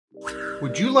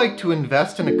Would you like to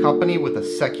invest in a company with a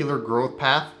secular growth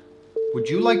path? Would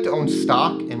you like to own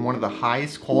stock in one of the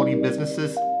highest quality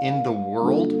businesses in the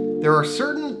world? There are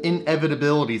certain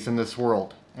inevitabilities in this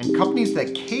world, and companies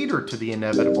that cater to the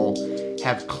inevitable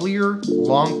have clear,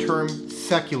 long-term,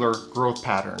 secular growth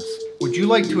patterns. Would you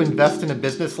like to invest in a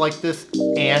business like this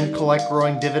and collect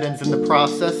growing dividends in the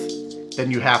process?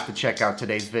 Then you have to check out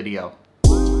today's video.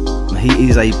 He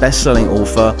is a best-selling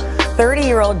author.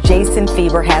 30-year-old Jason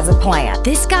Fieber has a plan.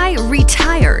 This guy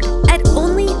retired at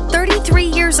only 33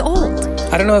 years old.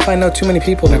 I don't know if I know too many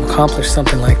people that have accomplished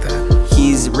something like that.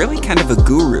 He's really kind of a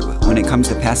guru when it comes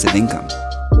to passive income.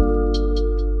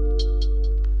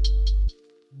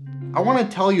 I want to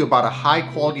tell you about a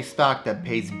high-quality stock that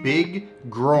pays big,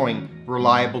 growing,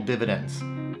 reliable dividends.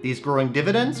 These growing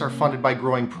dividends are funded by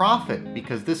growing profit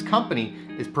because this company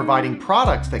is providing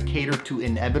products that cater to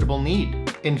inevitable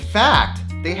need. In fact,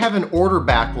 they have an order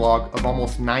backlog of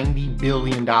almost $90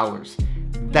 billion.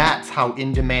 That's how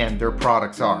in demand their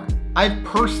products are. I've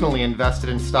personally invested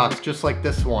in stocks just like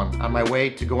this one on my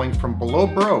way to going from below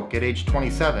broke at age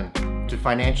 27 to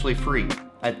financially free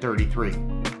at 33.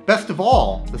 Best of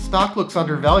all, the stock looks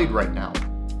undervalued right now.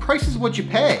 Price is what you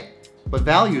pay, but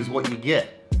value is what you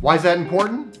get. Why is that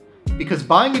important? Because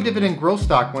buying a dividend growth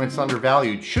stock when it's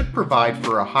undervalued should provide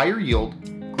for a higher yield,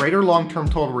 greater long-term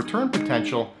total return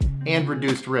potential, and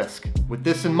reduced risk. With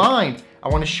this in mind, I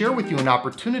want to share with you an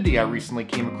opportunity I recently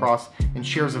came across in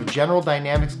shares of General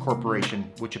Dynamics Corporation,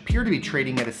 which appear to be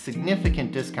trading at a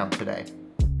significant discount today.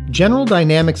 General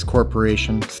Dynamics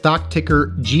Corporation, stock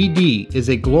ticker GD, is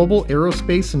a global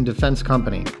aerospace and defense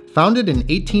company. Founded in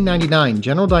 1899,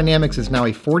 General Dynamics is now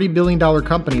a $40 billion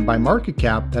company by market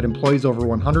cap that employs over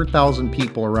 100,000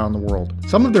 people around the world.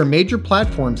 Some of their major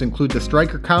platforms include the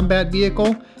Stryker combat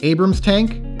vehicle, Abrams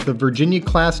tank, the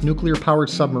Virginia-class nuclear-powered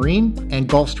submarine, and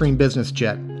Gulfstream business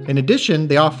jet. In addition,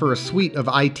 they offer a suite of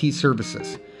IT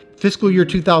services. Fiscal year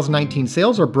 2019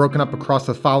 sales are broken up across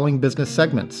the following business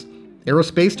segments: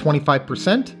 Aerospace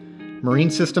 25%, Marine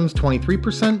Systems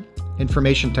 23%,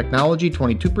 Information Technology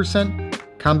 22%,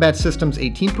 Combat Systems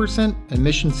 18%, and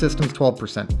Mission Systems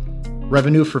 12%.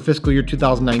 Revenue for fiscal year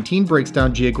 2019 breaks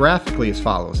down geographically as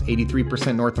follows: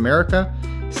 83% North America,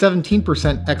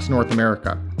 17% ex-North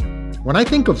America. When I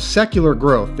think of secular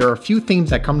growth, there are a few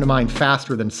themes that come to mind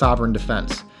faster than sovereign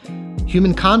defense.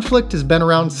 Human conflict has been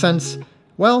around since,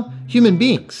 well, human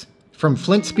beings. From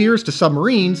flint spears to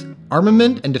submarines,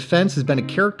 armament and defense has been a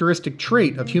characteristic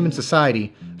trait of human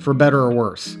society, for better or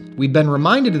worse. We've been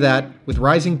reminded of that with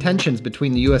rising tensions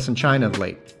between the US and China of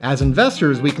late. As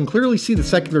investors, we can clearly see the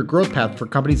secular growth path for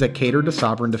companies that cater to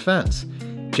sovereign defense.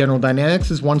 General Dynamics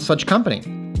is one such company.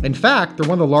 In fact, they're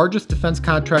one of the largest defense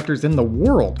contractors in the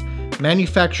world,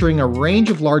 manufacturing a range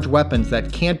of large weapons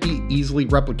that can't be easily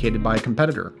replicated by a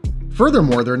competitor.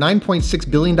 Furthermore, their $9.6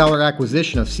 billion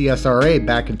acquisition of CSRA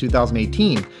back in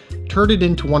 2018 turned it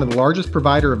into one of the largest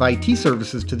providers of IT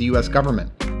services to the US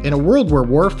government. In a world where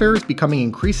warfare is becoming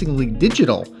increasingly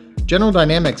digital, General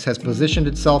Dynamics has positioned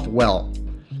itself well.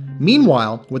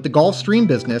 Meanwhile, with the Gulfstream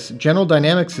business, General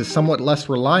Dynamics is somewhat less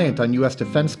reliant on US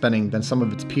defense spending than some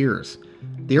of its peers.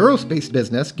 The aerospace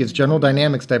business gives General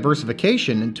Dynamics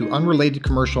diversification into unrelated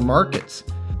commercial markets,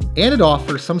 and it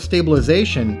offers some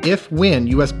stabilization when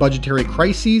US budgetary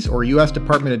crises or US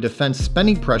Department of Defense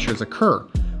spending pressures occur,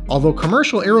 although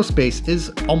commercial aerospace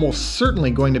is almost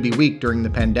certainly going to be weak during the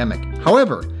pandemic.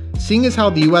 However, seeing as how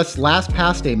the US last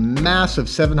passed a massive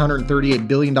 $738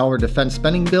 billion defense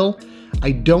spending bill,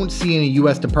 I don't see any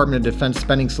US Department of Defense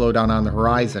spending slowdown on the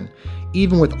horizon,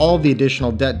 even with all the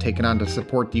additional debt taken on to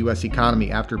support the US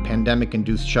economy after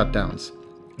pandemic-induced shutdowns.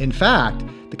 In fact,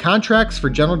 the contracts for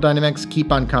General Dynamics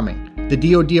keep on coming. The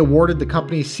DoD awarded the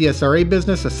company's CSRA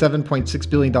business a $7.6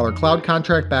 billion cloud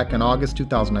contract back in August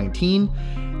 2019.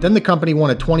 Then the company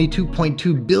won a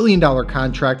 $22.2 billion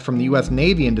contract from the US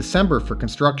Navy in December for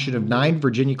construction of 9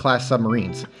 Virginia-class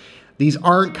submarines. These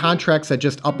aren't contracts that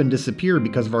just up and disappear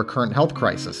because of our current health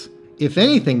crisis. If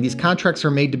anything, these contracts are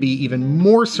made to be even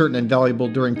more certain and valuable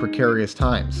during precarious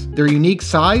times. Their unique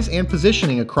size and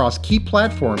positioning across key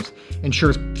platforms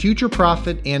ensures future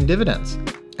profit and dividends.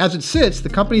 As it sits, the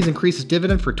company has increased its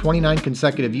dividend for 29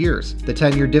 consecutive years. The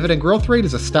 10-year dividend growth rate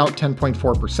is a stout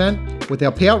 10.4%, with a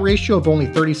payout ratio of only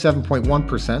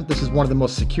 37.1%. This is one of the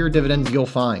most secure dividends you'll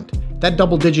find. That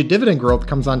double-digit dividend growth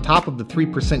comes on top of the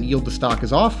 3% yield the stock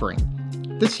is offering.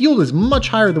 This yield is much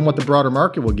higher than what the broader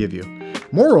market will give you.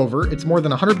 Moreover, it's more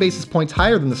than 100 basis points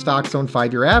higher than the stock's own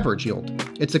 5-year average yield.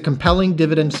 It's a compelling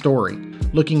dividend story.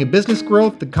 Looking at business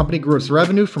growth, the company grew its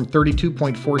revenue from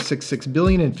 $32.466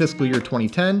 billion in fiscal year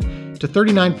 2010 to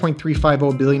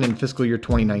 $39.350 billion in fiscal year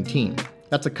 2019.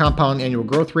 That's a compound annual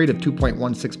growth rate of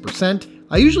 2.16%.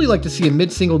 I usually like to see a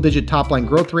mid-single digit top-line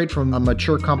growth rate from a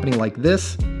mature company like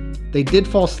this. They did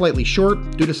fall slightly short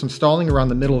due to some stalling around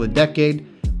the middle of the decade.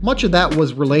 Much of that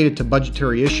was related to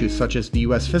budgetary issues such as the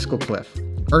US fiscal cliff.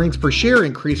 Earnings per share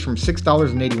increased from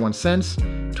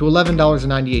 $6.81 to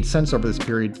 $11.98 over this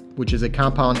period, which is a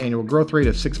compound annual growth rate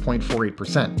of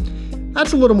 6.48%.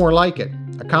 That's a little more like it.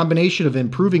 A combination of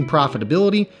improving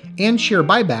profitability and share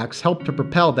buybacks helped to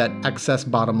propel that excess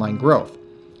bottom line growth.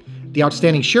 The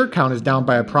outstanding share count is down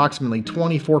by approximately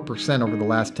 24% over the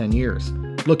last 10 years.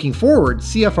 Looking forward,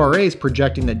 CFRA is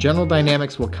projecting that General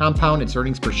Dynamics will compound its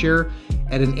earnings per share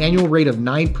at an annual rate of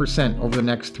 9% over the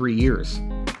next 3 years.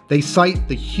 They cite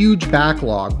the huge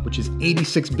backlog, which is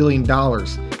 $86 billion,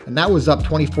 and that was up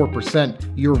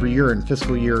 24% year over year in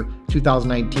fiscal year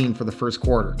 2019 for the first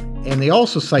quarter. And they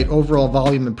also cite overall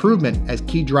volume improvement as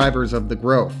key drivers of the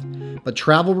growth. But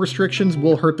travel restrictions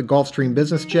will hurt the Gulfstream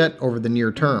business jet over the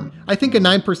near term. I think a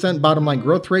 9% bottom line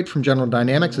growth rate from General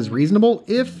Dynamics is reasonable,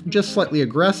 if just slightly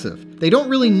aggressive. They don't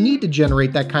really need to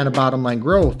generate that kind of bottom line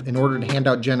growth in order to hand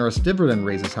out generous dividend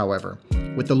raises, however.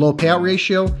 With the low payout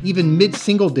ratio, even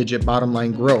mid-single digit bottom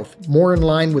line growth, more in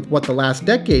line with what the last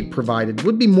decade provided,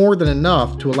 would be more than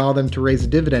enough to allow them to raise a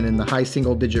dividend in the high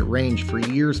single digit range for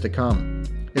years to come.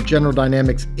 If General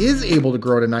Dynamics is able to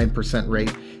grow at a 9%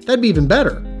 rate, that'd be even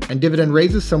better, and dividend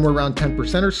raises somewhere around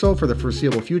 10% or so for the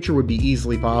foreseeable future would be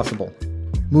easily possible.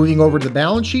 Moving over to the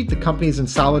balance sheet, the company is in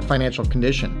solid financial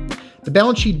condition. The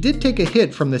balance sheet did take a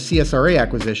hit from the CSRA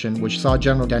acquisition, which saw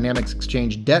General Dynamics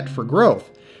exchange debt for growth,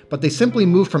 but they simply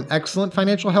moved from excellent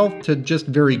financial health to just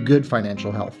very good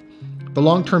financial health. The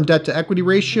long-term debt-to-equity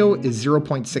ratio is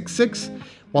 0.66,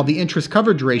 while the interest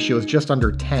coverage ratio is just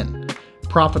under 10.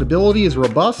 Profitability is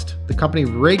robust. The company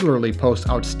regularly posts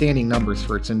outstanding numbers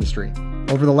for its industry.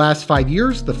 Over the last 5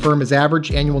 years, the firm has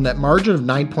averaged annual net margin of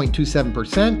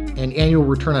 9.27% and annual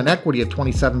return on equity of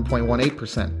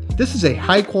 27.18%. This is a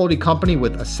high-quality company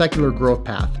with a secular growth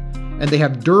path, and they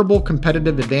have durable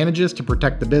competitive advantages to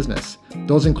protect the business.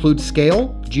 Those include scale,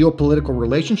 geopolitical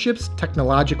relationships,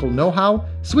 technological know-how,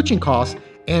 switching costs,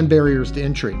 and barriers to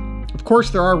entry. Of course,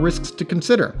 there are risks to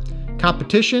consider.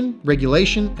 Competition,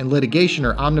 regulation, and litigation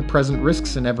are omnipresent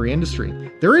risks in every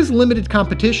industry. There is limited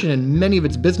competition in many of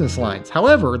its business lines.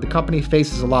 However, the company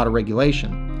faces a lot of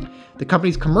regulation. The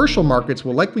company's commercial markets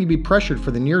will likely be pressured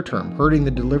for the near term, hurting the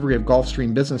delivery of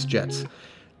Gulfstream business jets.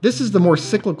 This is the more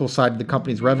cyclical side of the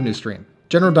company's revenue stream.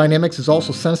 General Dynamics is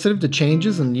also sensitive to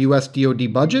changes in the US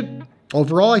DoD budget.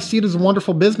 Overall, I see it as a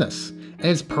wonderful business, and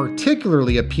it's a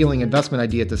particularly appealing investment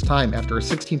idea at this time after a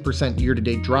 16%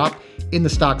 year-to-date drop in the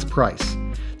stock's price.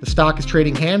 The stock is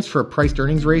trading hands for a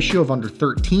price-to-earnings ratio of under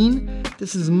 13.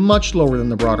 This is much lower than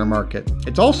the broader market.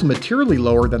 It's also materially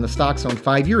lower than the stock's own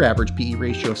 5-year average PE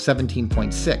ratio of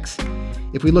 17.6.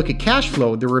 If we look at cash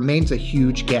flow, there remains a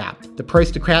huge gap. The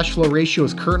price-to-cash flow ratio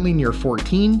is currently near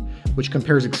 14, which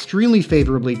compares extremely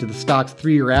favorably to the stock's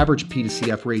 3-year average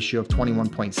P/CF ratio of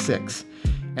 21.6.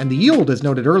 And the yield, as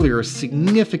noted earlier, is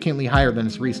significantly higher than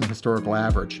its recent historical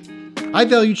average. I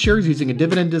valued shares using a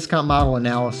dividend discount model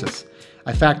analysis.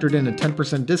 I factored in a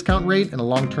 10% discount rate and a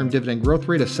long-term dividend growth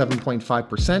rate of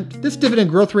 7.5%. This dividend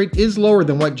growth rate is lower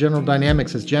than what General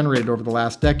Dynamics has generated over the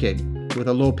last decade. With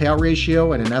a low payout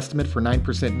ratio and an estimate for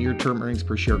 9% near-term earnings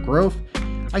per share growth,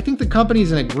 I think the company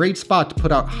is in a great spot to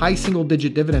put out high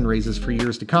single-digit dividend raises for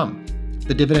years to come.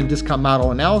 The dividend discount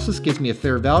model analysis gives me a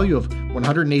fair value of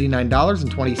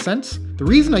 $189.20. The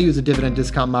reason I use a dividend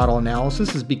discount model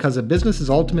analysis is because a business is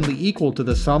ultimately equal to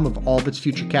the sum of all of its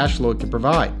future cash flow it can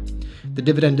provide. The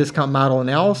dividend discount model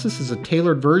analysis is a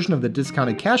tailored version of the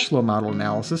discounted cash flow model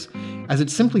analysis, as it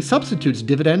simply substitutes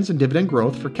dividends and dividend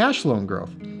growth for cash flow and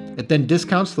growth. It then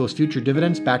discounts those future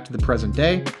dividends back to the present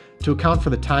day to account for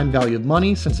the time value of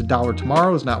money, since $1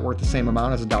 tomorrow is not worth the same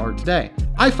amount as $1 today.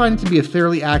 I find it to be a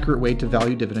fairly accurate way to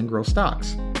value dividend growth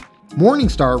stocks.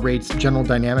 Morningstar rates General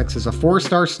Dynamics as a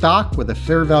 4-star stock with a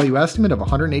fair value estimate of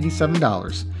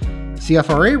 $187.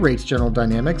 CFRA rates General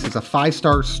Dynamics as a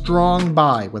 5-star strong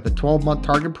buy with a 12-month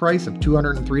target price of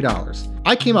 $203.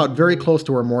 I came out very close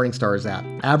to where Morningstar is at.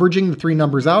 Averaging the 3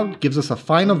 numbers out gives us a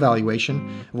final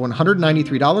valuation of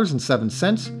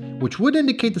 $193.07, which would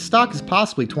indicate the stock is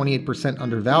possibly 28%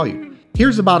 undervalued.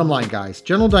 Here's the bottom line, guys.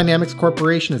 General Dynamics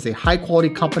Corporation is a high-quality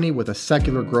company with a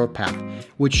secular growth path,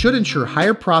 which should ensure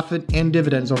higher profit and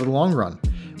dividends over the long run.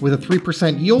 With a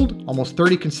 3% yield, almost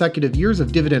 30 consecutive years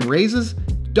of dividend raises,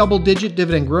 double-digit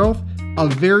dividend growth, a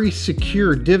very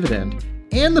secure dividend,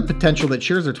 and the potential that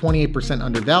shares are 28%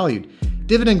 undervalued,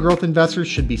 dividend growth investors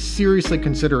should be seriously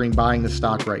considering buying the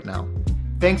stock right now.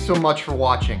 Thanks so much for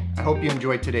watching. I hope you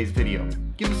enjoyed today's video.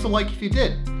 Give us a like if you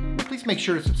did. Please make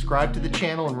sure to subscribe to the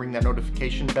channel and ring that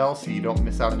notification bell so you don't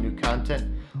miss out on new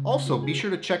content. Also, be sure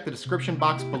to check the description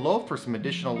box below for some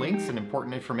additional links and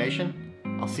important information.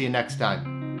 I'll see you next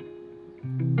time.